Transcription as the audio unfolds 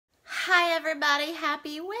Hi everybody,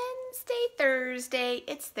 happy Wednesday, Thursday.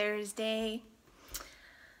 It's Thursday.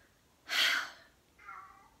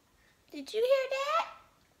 Did you hear that?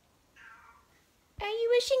 Are you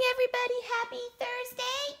wishing everybody happy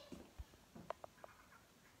Thursday?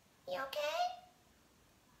 You okay?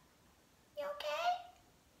 You okay?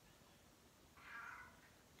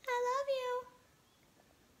 I love you.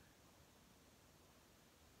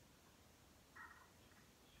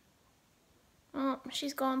 Oh,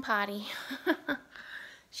 she's going potty.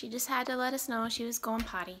 She just had to let us know she was going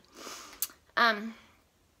potty.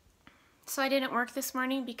 So I didn't work this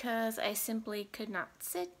morning because I simply could not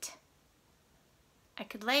sit. I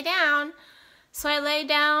could lay down. So I lay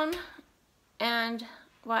down and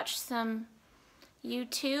watched some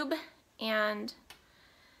YouTube, and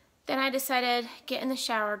then I decided, get in the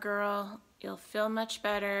shower, girl. You'll feel much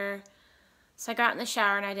better. So I got in the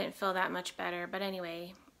shower and I didn't feel that much better. But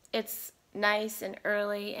anyway, it's nice and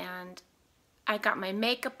early and I got my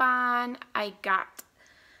makeup on. I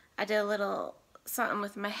did a little something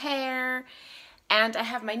with my hair, and I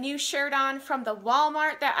have my new shirt on from the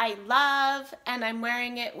Walmart that I love, and I'm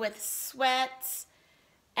wearing it with sweats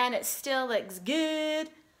and it still looks good.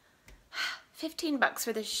 15 bucks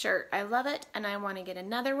for this shirt. I love it and I want to get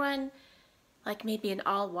another one, like maybe an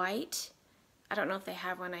all white. I don't know if they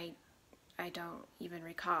have one. I don't even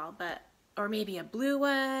recall, but or maybe a blue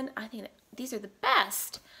one. I think these are the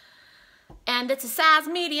best. And it's a size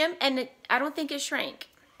medium, and I don't think it shrank.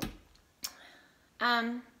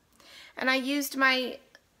 And I used my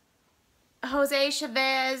Jose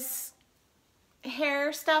Chavez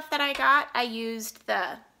hair stuff that I got. I used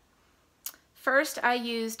the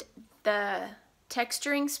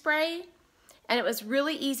texturing spray, and it was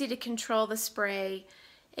really easy to control the spray.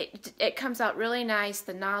 It comes out really nice.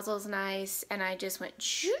 The nozzle's nice, and I just went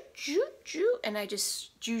shoo, shoo, shoo, and I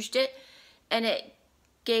just juiced it, and it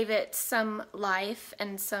gave it some life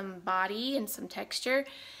and some body and some texture.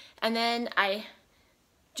 And then I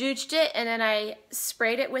juiced it, and then I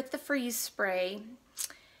sprayed it with the freeze spray,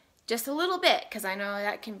 just a little bit, because I know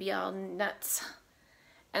that can be all nuts.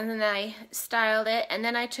 And then I styled it, and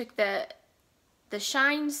then I took the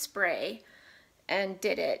shine spray and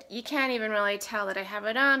did it. You can't even really tell that I have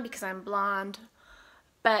it on because I'm blonde,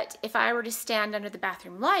 but if I were to stand under the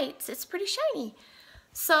bathroom lights, it's pretty shiny.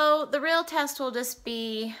 So the real test will just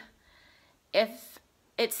be if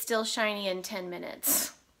it's still shiny in 10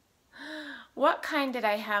 minutes. What kind did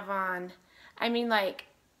I have on? I mean, like,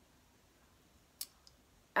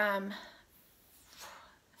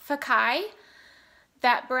 Fakai,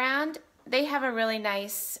 that brand, they have a really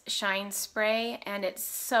nice shine spray, and it's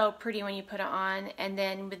so pretty when you put it on, and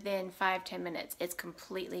then within 5-10 minutes, it's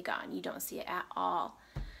completely gone. You don't see it at all.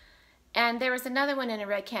 And there was another one in a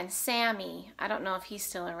red can, Sammy. I don't know if he's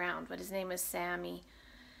still around, but his name was Sammy.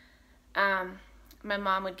 My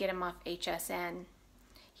mom would get him off HSN.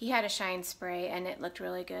 He had a shine spray, and it looked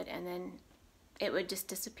really good, and then it would just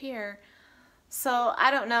disappear. So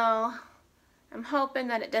I don't know. I'm hoping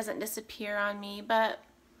that it doesn't disappear on me, but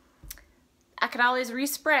I could always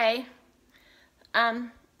respray.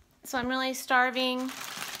 So I'm really starving.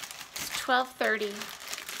 It's 12:30,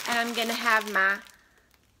 and I'm gonna have my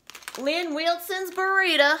Lynn Wilson's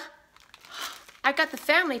burrito. I got the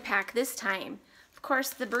family pack this time. Of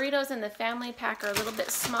course, the burritos in the family pack are a little bit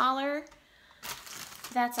smaller.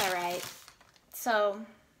 That's all right. So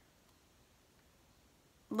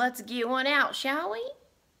let's get one out, shall we?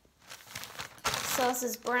 So this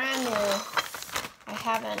is brand new. I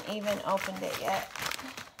haven't even opened it yet.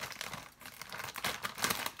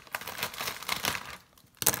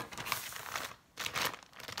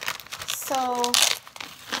 So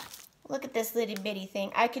look at this little bitty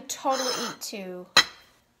thing. I could totally eat two,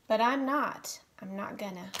 but I'm not. I'm not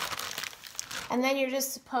gonna. And then you're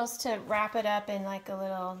just supposed to wrap it up in like a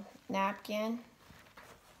little napkin.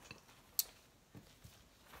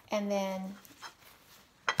 And then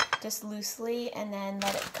just loosely, and then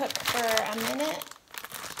let it cook for a minute.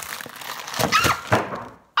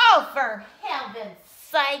 Oh, for heaven's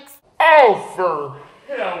sakes. Oh, for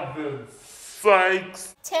heaven's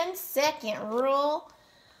sakes. 10-second rule.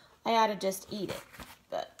 I ought to just eat it,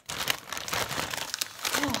 but,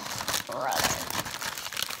 oh, brother.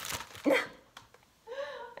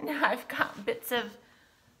 Now I've got bits of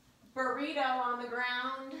burrito on the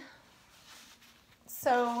ground.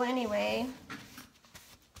 So anyway,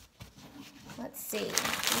 let's see.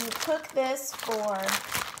 You cook this for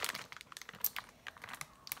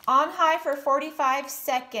on high for 45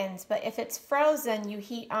 seconds, but if it's frozen, you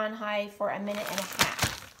heat on high for 1.5 minutes.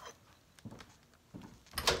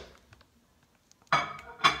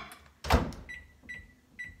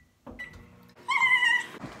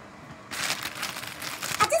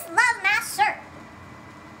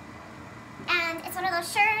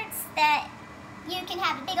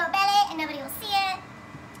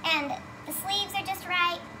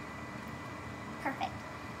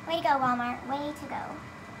 to go, Walmart. Way to go.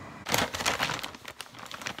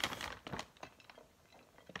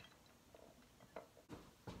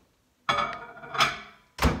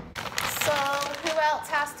 So, who else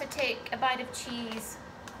has to take a bite of cheese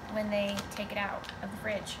when they take it out of the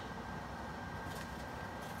fridge?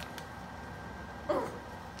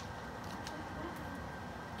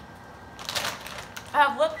 I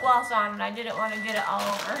have lip gloss on and I didn't want to get it all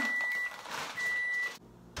over.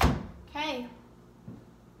 Okay.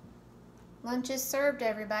 Lunch is served,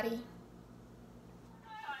 everybody.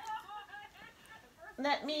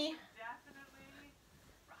 Let me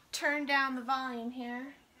turn down the volume here.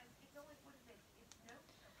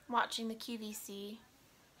 I'm watching the QVC.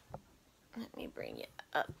 Let me bring it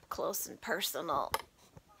up close and personal.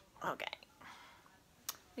 Okay.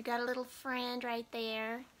 We got a little friend right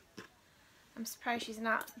there. I'm surprised she's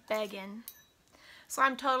not begging. So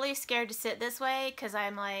I'm totally scared to sit this way because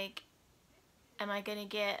I'm like, am I gonna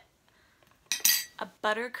get a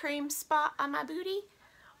buttercream spot on my booty?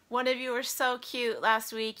 One of you were so cute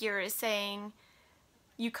last week. You were saying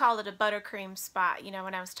you called it a buttercream spot. You know,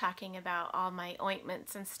 when I was talking about all my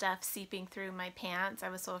ointments and stuff seeping through my pants, I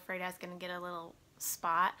was so afraid I was gonna get a little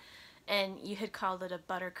spot, and you had called it a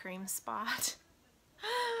buttercream spot.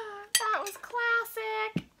 That was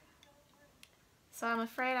classic. So I'm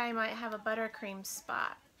afraid I might have a buttercream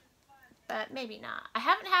spot, but maybe not. I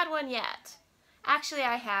haven't had one yet. Actually,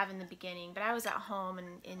 I have in the beginning, but I was at home and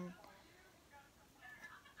in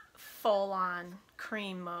full-on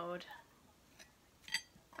cream mode.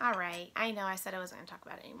 All right, I know I said I wasn't going to talk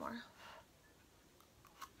about it anymore.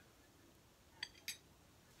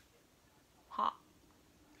 Hot.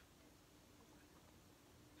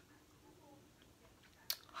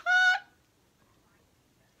 Hot.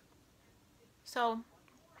 So,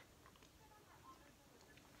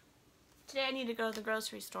 today I need to go to the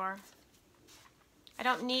grocery store. I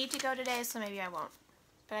don't need to go today, so maybe I won't.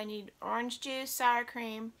 But I need orange juice, sour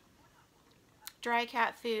cream, dry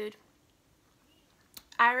cat food,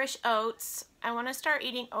 Irish oats. I want to start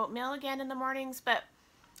eating oatmeal again in the mornings, but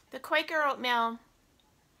the Quaker oatmeal,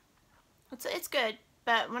 it's good.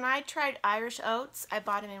 But when I tried Irish oats, I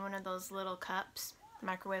bought them in one of those little cups,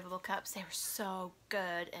 microwavable cups. They were so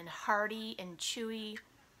good and hearty and chewy.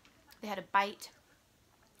 They had a bite,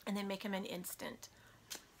 and they make them in instant.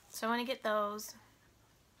 So I want to get those.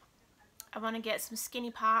 I want to get some Skinny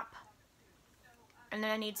Pop, and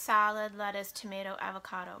then I need salad, lettuce, tomato,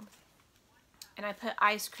 avocado. And I put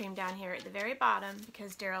ice cream down here at the very bottom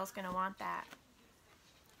because Daryl's going to want that.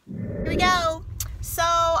 Here we go. So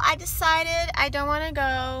I decided I don't want to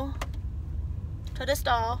go to the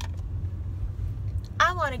stall.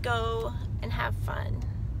 I want to go and have fun.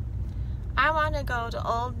 I want to go to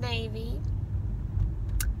Old Navy.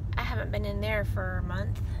 I haven't been in there for a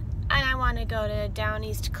month. And I want to go to Down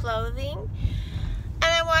East Clothing. And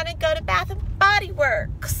I want to go to Bath & Body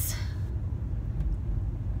Works.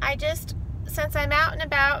 Since I'm out and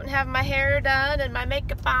about and have my hair done and my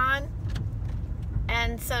makeup on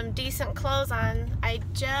and some decent clothes on, I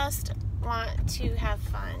just want to have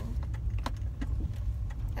fun.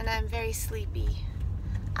 And I'm very sleepy.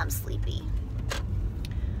 I'm sleepy.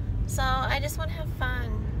 So I just want to have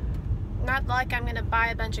fun. Not like I'm going to buy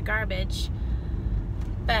a bunch of garbage,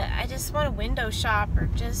 but I just want to window shop or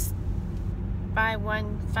just buy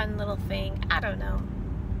one fun little thing. I don't know.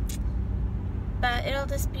 But it'll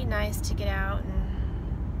just be nice to get out and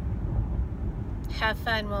have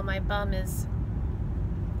fun while my bum is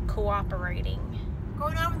cooperating.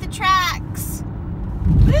 Going over the tracks!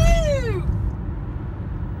 Woo!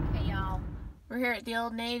 Okay, y'all. We're here at the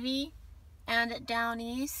Old Navy and at Down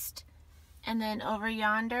East. And then over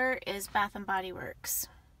yonder is Bath & Body Works.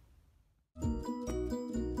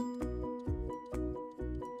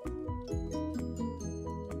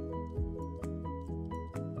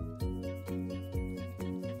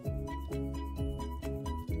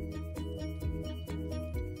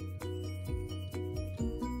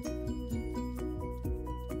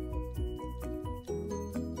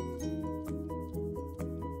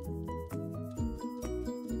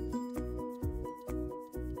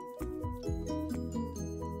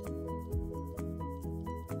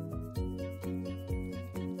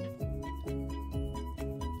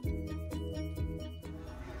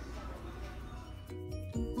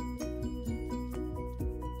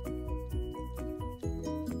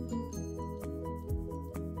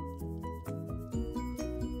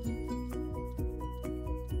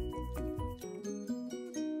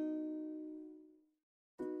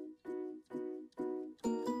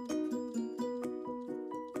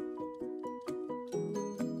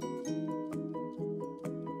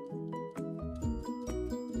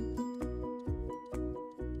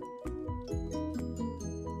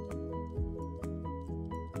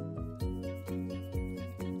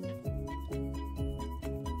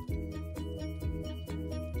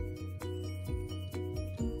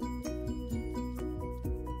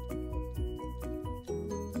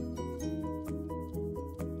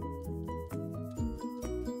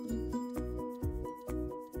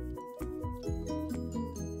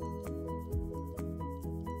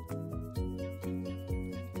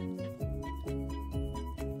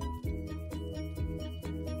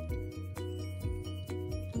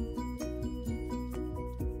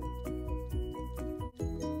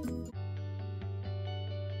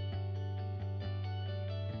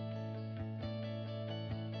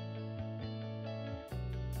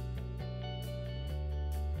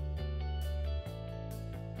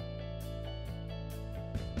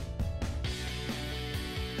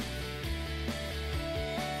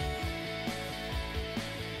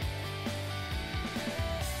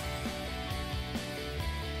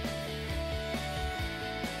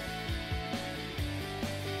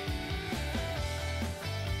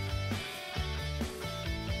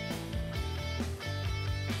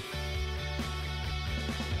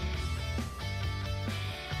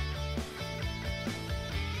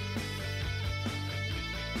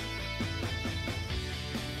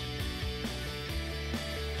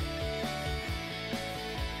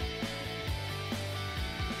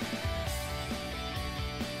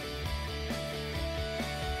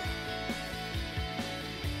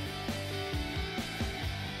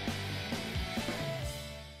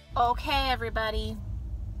 Okay, everybody,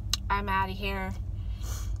 I'm out of here.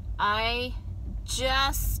 I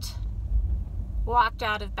just walked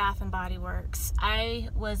out of Bath and Body Works. I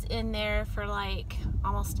was in there for like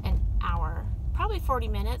almost an hour, probably 40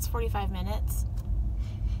 minutes, 45 minutes.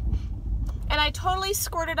 And I totally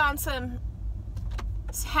squirted on some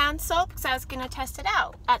hand soap because I was going to test it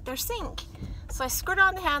out at their sink. So I squirted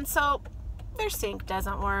on the hand soap. Their sink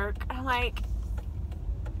doesn't work. I'm like,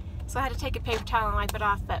 so I had to take a paper towel and wipe it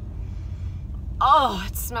off, but oh,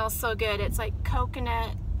 it smells so good. It's like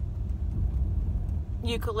coconut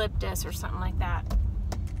eucalyptus or something like that.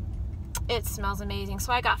 It smells amazing.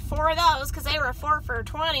 So I got 4 of those because they were 4 for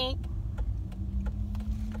 $20.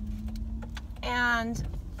 And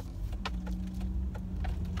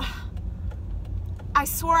I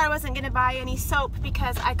swore I wasn't going to buy any soap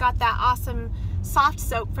because I got that awesome soft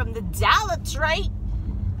soap from the Dallas, right?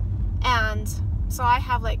 And so I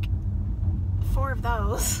have like 4 of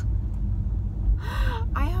those.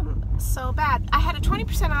 I am so bad. I had a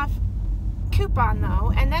 20% off coupon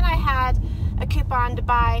though, and then I had a coupon to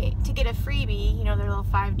get a freebie, you know, their little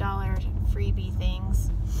 $5 freebie things.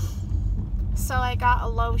 So I got a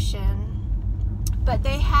lotion, but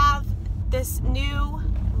they have this new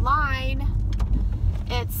line.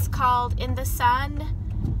 It's called In the Sun.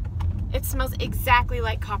 It smells exactly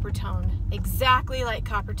like Coppertone,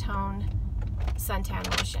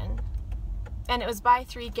 suntan lotion. And it was buy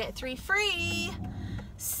 3 get 3 free.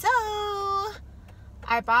 So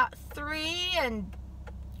I bought 3 and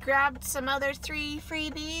grabbed some other 3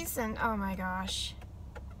 freebies, and oh my gosh.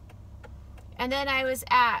 And then I was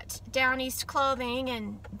at Down East Clothing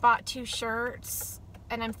and bought 2 shirts,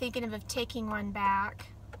 and I'm thinking of taking one back.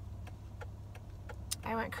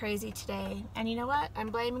 I went crazy today, and you know what?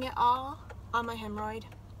 I'm blaming it all on my hemorrhoid.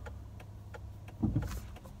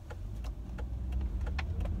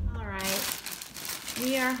 Alright,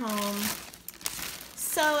 we are home.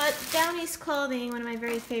 So at Down East Clothing, one of my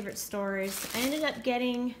very favorite stores, I ended up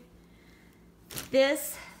getting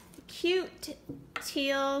this cute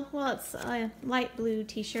teal, well, it's a light blue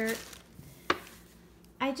t-shirt.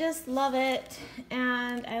 I just love it,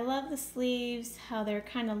 and I love the sleeves, how they're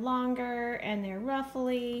kind of longer and they're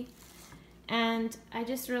ruffly, and I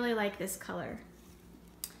just really like this color.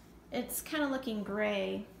 It's kind of looking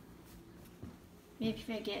gray. Maybe if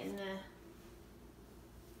I get in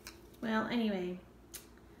the, well, anyway.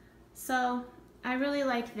 So I really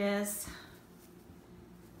like this,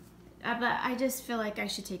 but I just feel like I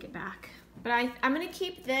should take it back. But I'm gonna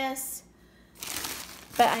keep this,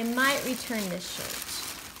 but I might return this shirt.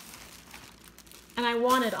 And I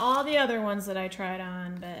wanted all the other ones that I tried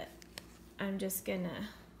on, but I'm just gonna,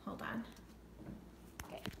 hold on.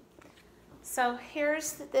 Okay. So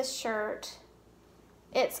here's this shirt.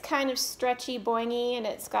 It's kind of stretchy, boingy, and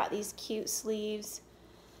it's got these cute sleeves.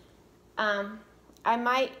 I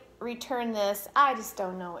might return this. I just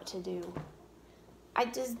don't know what to do. I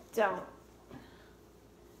just don't.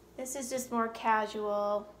 This is just more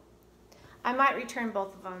casual. I might return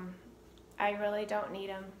both of them. I really don't need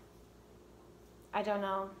them. I don't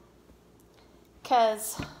know.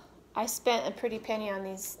 Because I spent a pretty penny on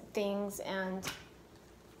these things and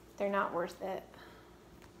they're not worth it.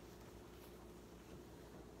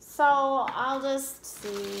 So I'll just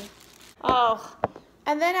see. Oh,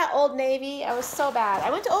 and then at Old Navy, I was so bad. I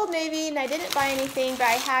went to Old Navy and I didn't buy anything, but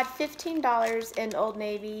I had $15 in Old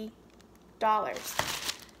Navy dollars.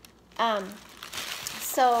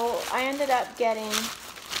 So I ended up getting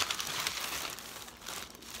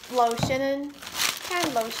lotion and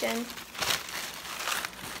hand lotion.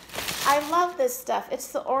 I love this stuff.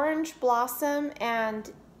 It's the Orange Blossom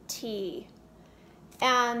and Tea.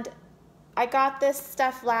 And I got this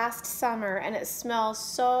stuff last summer and it smells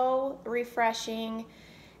so refreshing.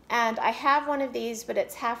 And I have one of these, but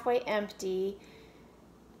it's halfway empty.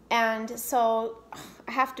 And so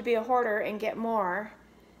I have to be a hoarder and get more.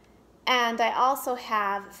 And I also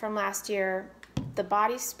have from last year the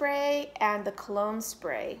body spray and the cologne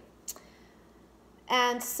spray.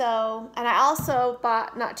 And so, and I also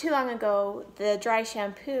bought not too long ago the dry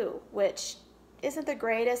shampoo, which isn't the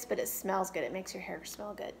greatest, but it smells good. It makes your hair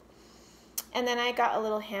smell good. And then I got a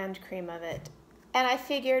little hand cream of it. And I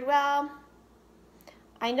figured, well,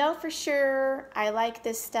 I know for sure I like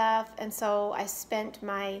this stuff, and so I spent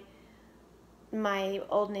my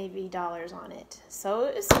Old Navy dollars on it. So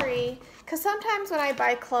it was free, because sometimes when I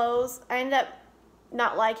buy clothes, I end up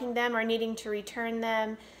not liking them or needing to return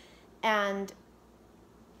them, and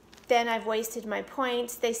then I've wasted my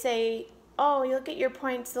points. They say, oh, you'll get your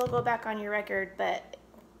points, they'll go back on your record, but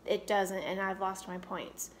it doesn't, and I've lost my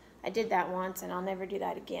points. I did that once, and I'll never do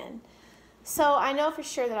that again. So I know for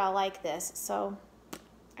sure that I'll like this, so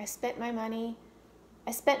I spent my money.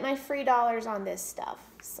 I spent my free dollars on this stuff,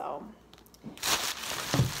 so.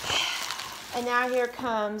 And now here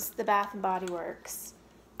comes the Bath and Body Works.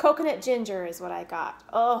 Coconut ginger is what I got.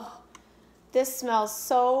 Oh, this smells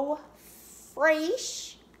so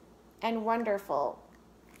fresh and wonderful.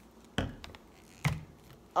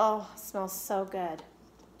 Oh, it smells so good.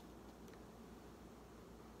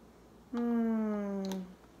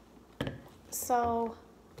 So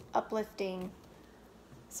uplifting.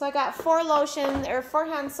 So I got 4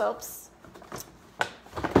 hand soaps.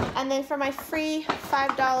 And then for my free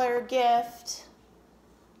 $5 gift,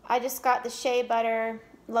 I just got the shea butter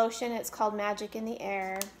lotion. It's called Magic in the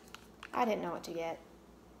Air. I didn't know what to get.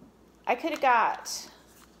 I could have got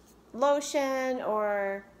lotion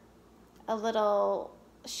or a little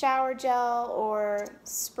shower gel or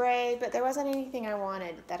spray, but there wasn't anything I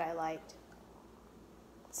wanted that I liked.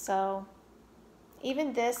 So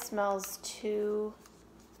even this smells too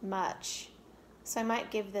much. So I might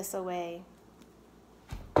give this away.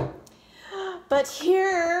 But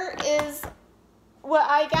here is what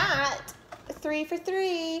I got. 3 for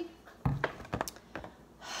 $3.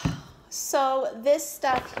 So this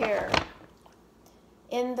stuff here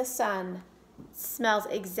in the sun smells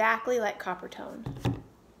exactly like copper tone.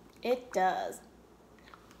 It does.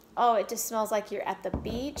 Oh, it just smells like you're at the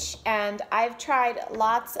beach. And I've tried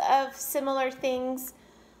lots of similar things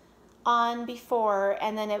on before,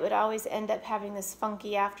 and then it would always end up having this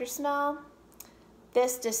funky after smell.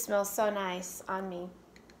 This just smells so nice on me.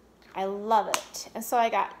 I love it. And so I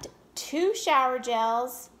got 2 shower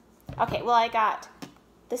gels. Okay, well, I got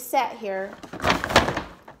the set here,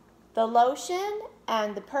 the lotion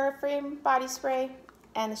and the perfume body spray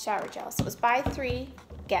and the shower gel. So it was buy 3,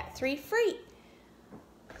 get 3 free.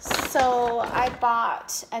 So I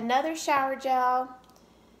bought another shower gel,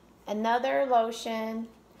 another lotion,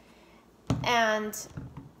 and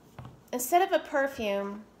instead of a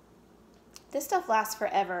perfume, this stuff lasts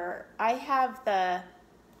forever. I have the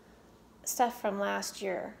stuff from last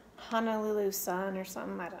year, Honolulu Sun or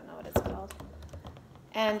something, I don't know what it's called.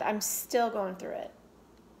 And I'm still going through it.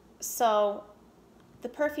 So the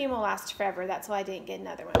perfume will last forever. That's why I didn't get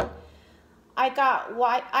another one. I got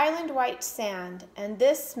Island White Sand, and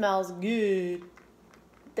this smells good.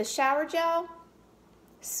 The shower gel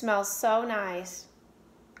smells so nice.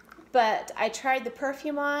 But I tried the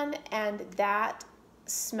perfume on, and that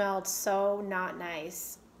smelled so not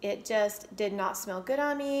nice. It just did not smell good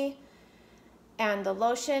on me. And the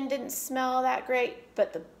lotion didn't smell that great,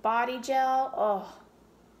 but the body gel, oh,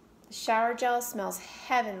 the shower gel smells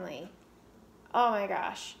heavenly. Oh my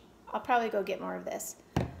gosh. I'll probably go get more of this.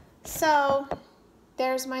 So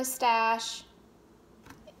there's my stash,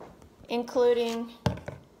 including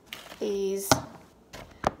these.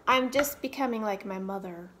 I'm just becoming like my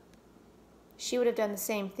mother. She would have done the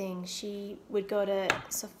same thing. She would go to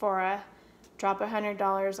Sephora, drop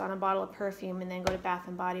 $100 on a bottle of perfume, and then go to Bath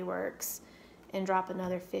and Body Works and drop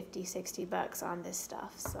another 50, 60 bucks on this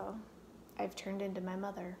stuff. So I've turned into my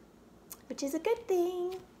mother, which is a good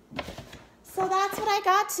thing. So that's what I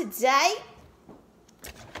got today.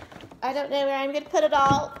 I don't know where I'm going to put it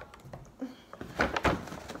all.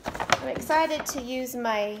 I'm excited to use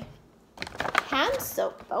my hand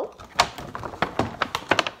soap though.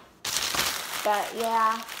 But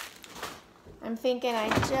yeah, I'm thinking I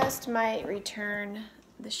just might return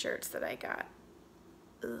the shirts that I got.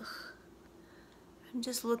 Ugh. I'm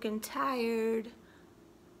just looking tired.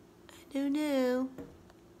 I don't know.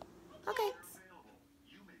 Okay.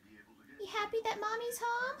 You happy that Mommy's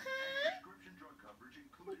home, huh?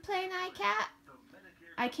 We playing iCat?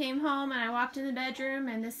 I came home and I walked in the bedroom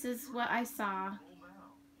and this is what I saw.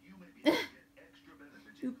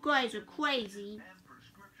 You guys are crazy.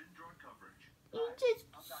 You're just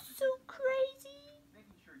so crazy.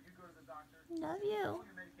 Love you.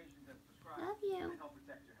 Love you.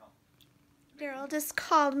 Daryl just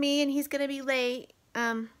called me and he's gonna be late.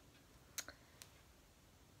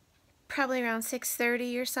 Probably around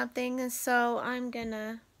 6:30 or something, and so I'm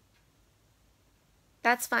gonna.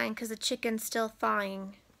 That's fine because the chicken's still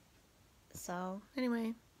thawing. So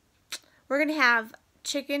anyway, we're gonna have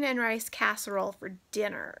chicken and rice casserole for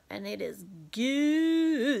dinner, and it is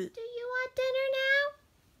good. Do you want dinner now?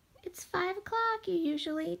 It's 5 o'clock. You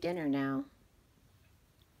usually eat dinner now.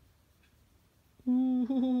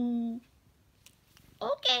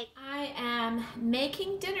 Okay. I am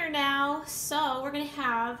making dinner now, so we're gonna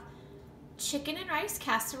have chicken and rice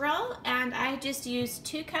casserole, and I just used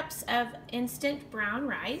 2 cups of instant brown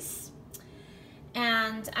rice,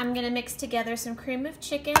 and I'm gonna mix together some cream of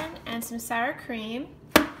chicken and some sour cream,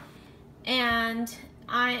 and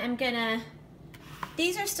I am gonna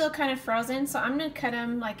These are still kind of frozen, so I'm going to cut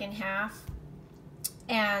them like in half,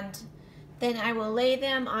 and then I will lay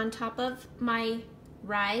them on top of my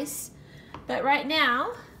rice. But right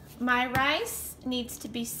now, my rice needs to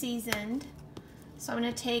be seasoned. So I'm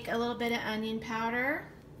going to take a little bit of onion powder.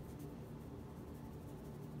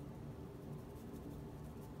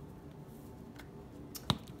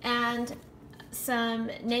 And some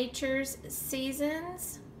Nature's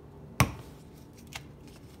Seasons.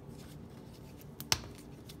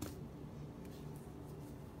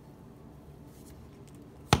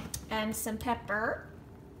 And some pepper.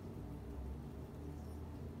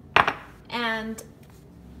 And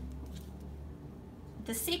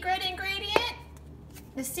the secret ingredient,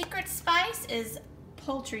 the secret spice is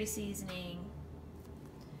poultry seasoning.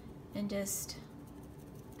 And just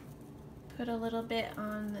put a little bit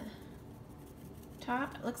on the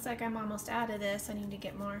top. It looks like I'm almost out of this. I need to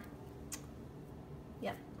get more.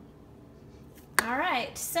 Yep. All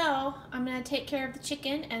right, so I'm gonna take care of the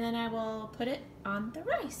chicken and then I will put it on the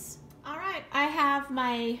rice. All right, I have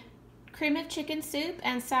my cream of chicken soup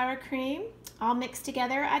and sour cream all mixed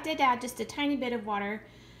together. I did add just a tiny bit of water,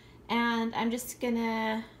 and I'm just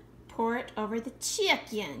gonna pour it over the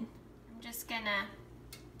chicken. I'm just gonna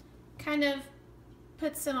kind of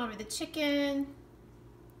put some over the chicken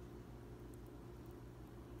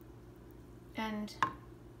and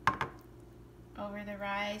over the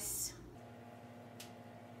rice.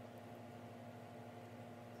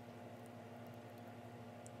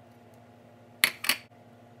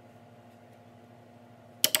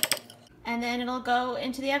 And then it'll go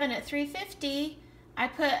into the oven at 350. I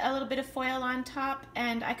put a little bit of foil on top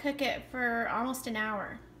and I cook it for almost an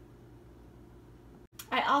hour.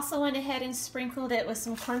 I also went ahead and sprinkled it with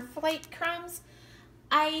some cornflake crumbs.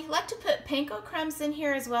 I like to put panko crumbs in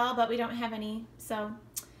here as well, but we don't have any, so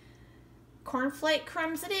cornflake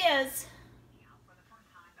crumbs it is.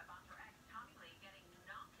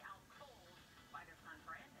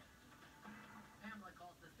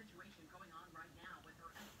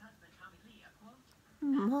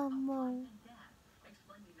 Mama,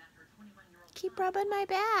 keep rubbing my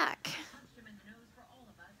back.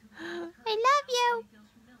 I love you.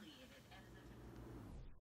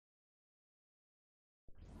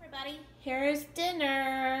 Everybody, here's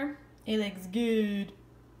dinner. It looks good.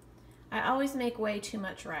 I always make way too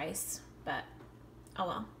much rice, but oh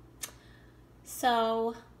well.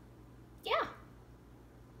 So, yeah.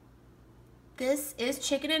 This is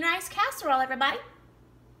chicken and rice casserole, everybody.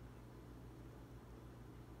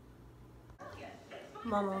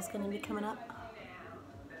 Momo's gonna be coming up.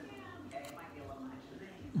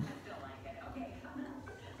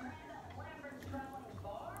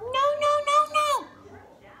 No, no, no, no!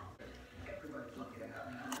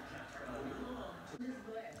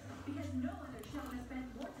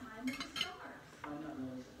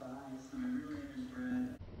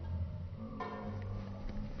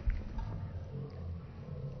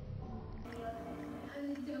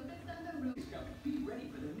 Be ready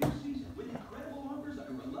for the new season with incredible offers on a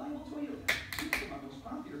reliable Toyota. Choose from our most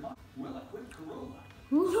popular, well-equipped Corolla.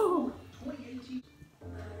 No. 2018.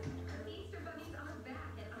 Easter bunnies are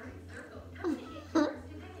back at Art Circle. Come to get yours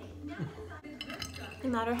today. Now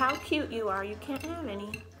inside No matter how cute you are, you can't have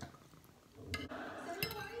any. So how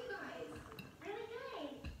are you guys? Really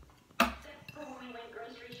good. Except for when we went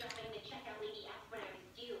grocery shopping, the checkout lady asked when I was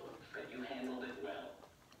due. But you handled it well.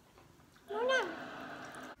 Oh no.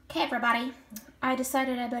 Okay, everybody. I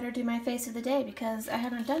decided I better do my face of the day because I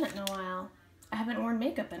haven't done it in a while. I haven't worn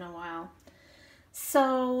makeup in a while.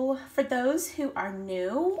 So, for those who are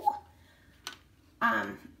new,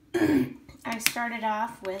 I started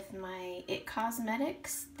off with my IT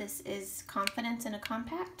Cosmetics. This is Confidence in a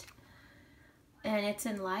Compact. And it's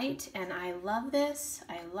in light, and I love this.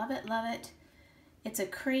 I love it, love it. It's a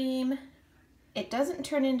cream. It doesn't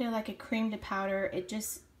turn into like a cream to powder.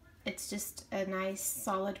 It's just a nice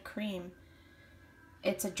solid cream.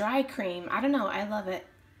 It's a dry cream. I don't know, I love it.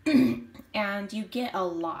 And you get a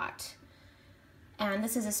lot. And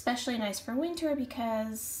this is especially nice for winter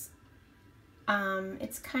because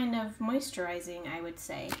it's kind of moisturizing, I would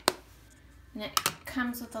say. And it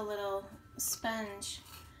comes with a little sponge,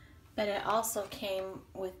 but it also came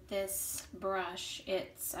with this brush.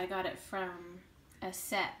 I got it from a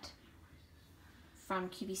set from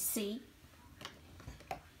QVC.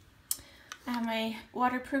 I have my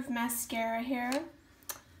waterproof mascara here.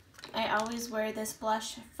 I always wear this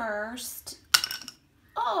blush first.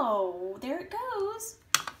 Oh, there it goes.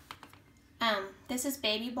 This is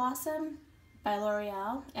Baby Blossom by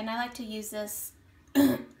L'Oreal, and I like to use this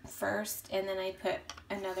first, and then I put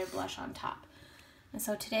another blush on top. And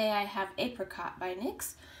so today I have Apricot by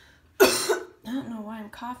NYX. I don't know why I'm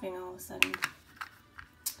coughing all of a sudden.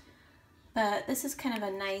 But this is kind of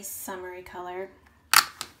a nice summery color.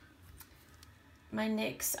 My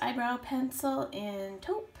NYX eyebrow pencil in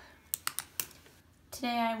taupe.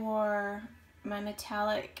 Today I wore my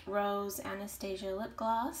metallic rose Anastasia lip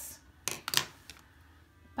gloss.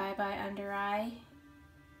 Bye Bye Under Eye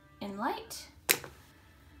in light.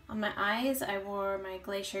 On my eyes I wore my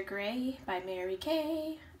Glacier Gray by Mary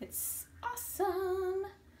Kay. It's awesome.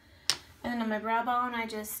 And then on my brow bone I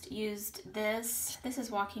just used this. This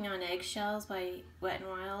is Walking on Eggshells by Wet n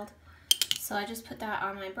Wild. So I just put that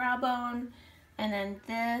on my brow bone. And then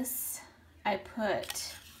this I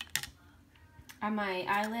put on my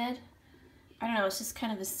eyelid. I don't know, it's just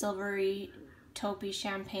kind of a silvery, taupey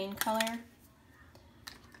champagne color.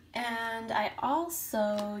 And I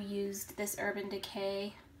also used this Urban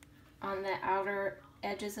Decay on the outer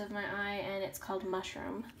edges of my eye, and it's called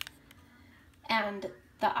Mushroom. And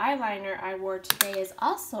the eyeliner I wore today is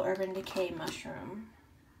also Urban Decay Mushroom.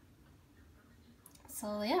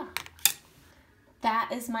 So yeah,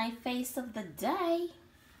 that is my face of the day.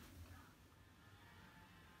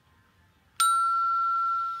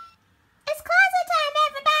 It's closet time,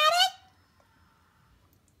 everybody!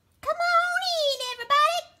 Come on in,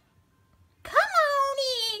 everybody! Come on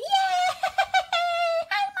in! Yay!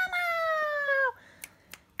 Hi, Mama!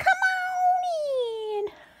 Come on in!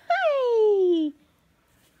 Hi!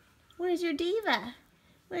 Where's your diva?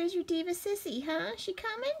 Where's your diva sissy, huh? She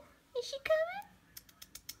coming? Is she coming?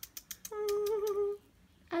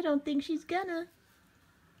 I don't think she's gonna.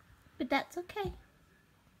 But that's okay.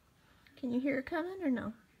 Can you hear her coming or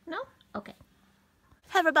no? No? Okay.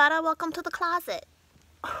 Hey everybody, welcome to the closet.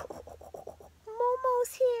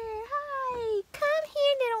 Momo's here. Hi. Come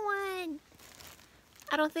here, little one.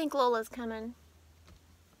 I don't think Lola's coming.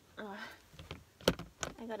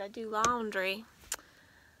 I gotta do laundry.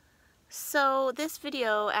 So this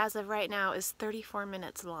video, as of right now, is 34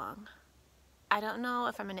 minutes long. I don't know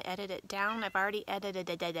if I'm going to edit it down. I've already edited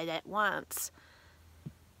it once.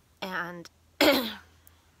 And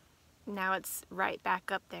now it's right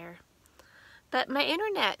back up there. But my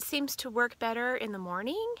internet seems to work better in the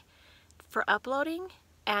morning for uploading,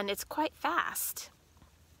 and it's quite fast.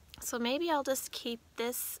 So maybe I'll just keep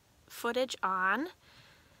this footage on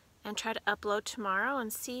and try to upload tomorrow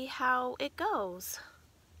and see how it goes.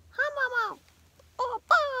 Hi, Mama! Oh,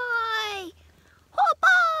 boy! Oh,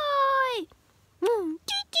 boy!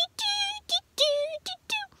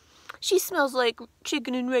 She smells like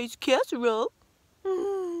chicken and rice casserole.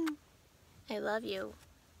 I love you.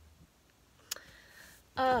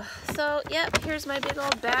 So, yep, here's my big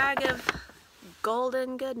old bag of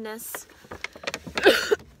golden goodness.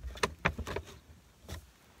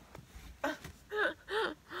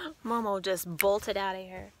 Momo just bolted out of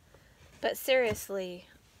here. But seriously,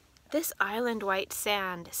 this island white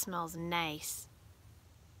sand smells nice.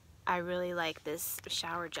 I really like this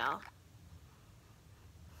shower gel.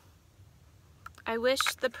 I wish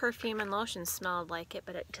the perfume and lotion smelled like it,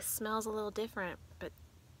 but it just smells a little different. But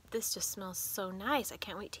this just smells so nice. I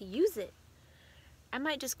can't wait to use it. I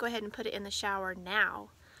might just go ahead and put it in the shower now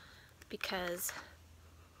because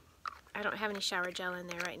I don't have any shower gel in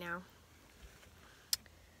there right now.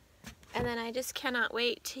 And then I just cannot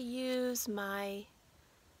wait to use my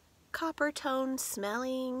copper tone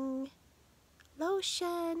smelling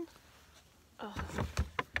lotion. Oh,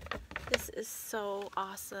 this is so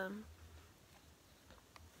awesome.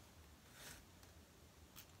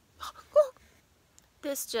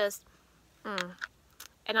 This just,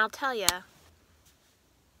 and I'll tell you,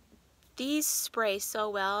 these spray so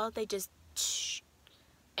well, they just,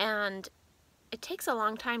 and it takes a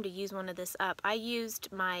long time to use one of this up. I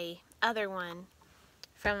used my other one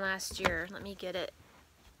from last year. Let me get it.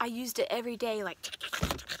 I used it every day, like,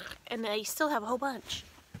 and I still have a whole bunch.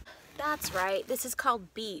 That's right, this is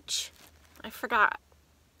called Beach. I forgot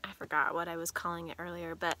what I was calling it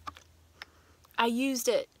earlier, but I used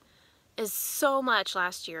it as so much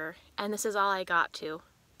last year, and this is all I got to.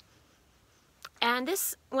 And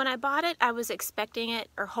this, when I bought it, I was expecting it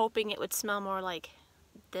or hoping it would smell more like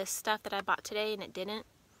this stuff that I bought today, and it didn't.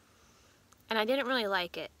 And I didn't really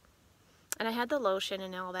like it. And I had the lotion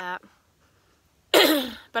and all that.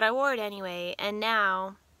 But I wore it anyway, and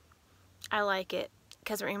now I like it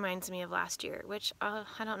because it reminds me of last year, which I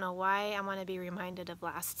don't know why I want to be reminded of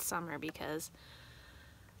last summer, because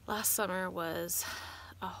last summer was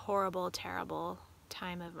a horrible, terrible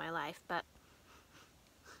time of my life. But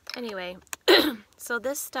anyway, so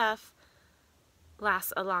this stuff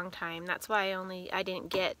lasts a long time. That's why I didn't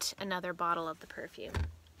get another bottle of the perfume.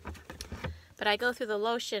 But I go through the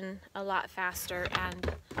lotion a lot faster,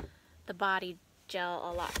 and the body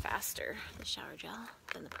gel a lot faster, the shower gel,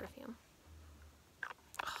 than the perfume.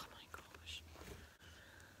 Oh my gosh.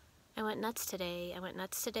 I went nuts today.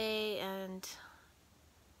 And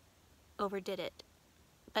overdid it.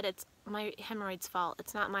 But it's my hemorrhoids' fault.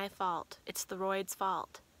 It's not my fault. It's the ROID's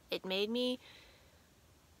fault. It made me...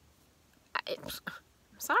 I'm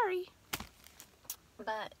sorry.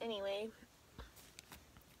 But anyway,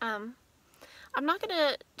 I'm not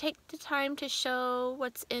gonna take the time to show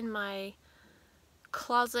what's in my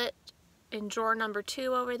closet in drawer number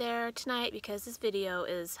 2 over there tonight because this video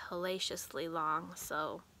is hellaciously long,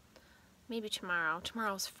 so maybe tomorrow.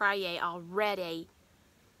 Tomorrow's Friday already.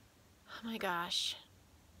 Oh my gosh.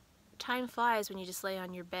 Time flies when you just lay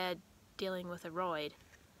on your bed dealing with a ROID.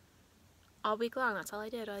 All week long, that's all I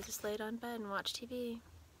did. I just laid on bed and watched TV.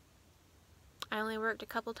 I only worked a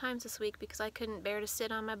couple times this week because I couldn't bear to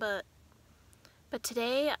sit on my butt. But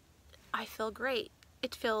today, I feel great.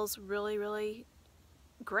 It feels really, really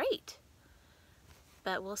great.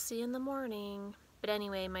 But we'll see in the morning. But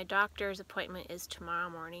anyway, my doctor's appointment is tomorrow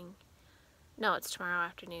morning. No, it's tomorrow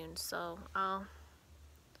afternoon, so I'll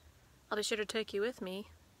be sure to take you with me.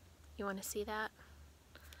 You want to see that?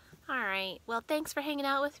 Alright, well thanks for hanging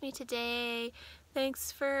out with me today.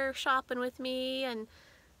 Thanks for shopping with me and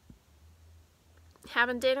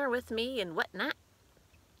having dinner with me and whatnot.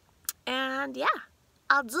 And yeah,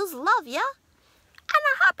 I just love ya. And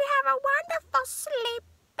I hope you have a wonderful sleepy.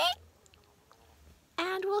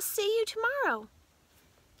 And we'll see you tomorrow.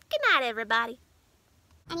 Good night, everybody.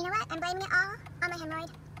 And you know what? I'm blaming it all on my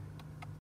hemorrhoid.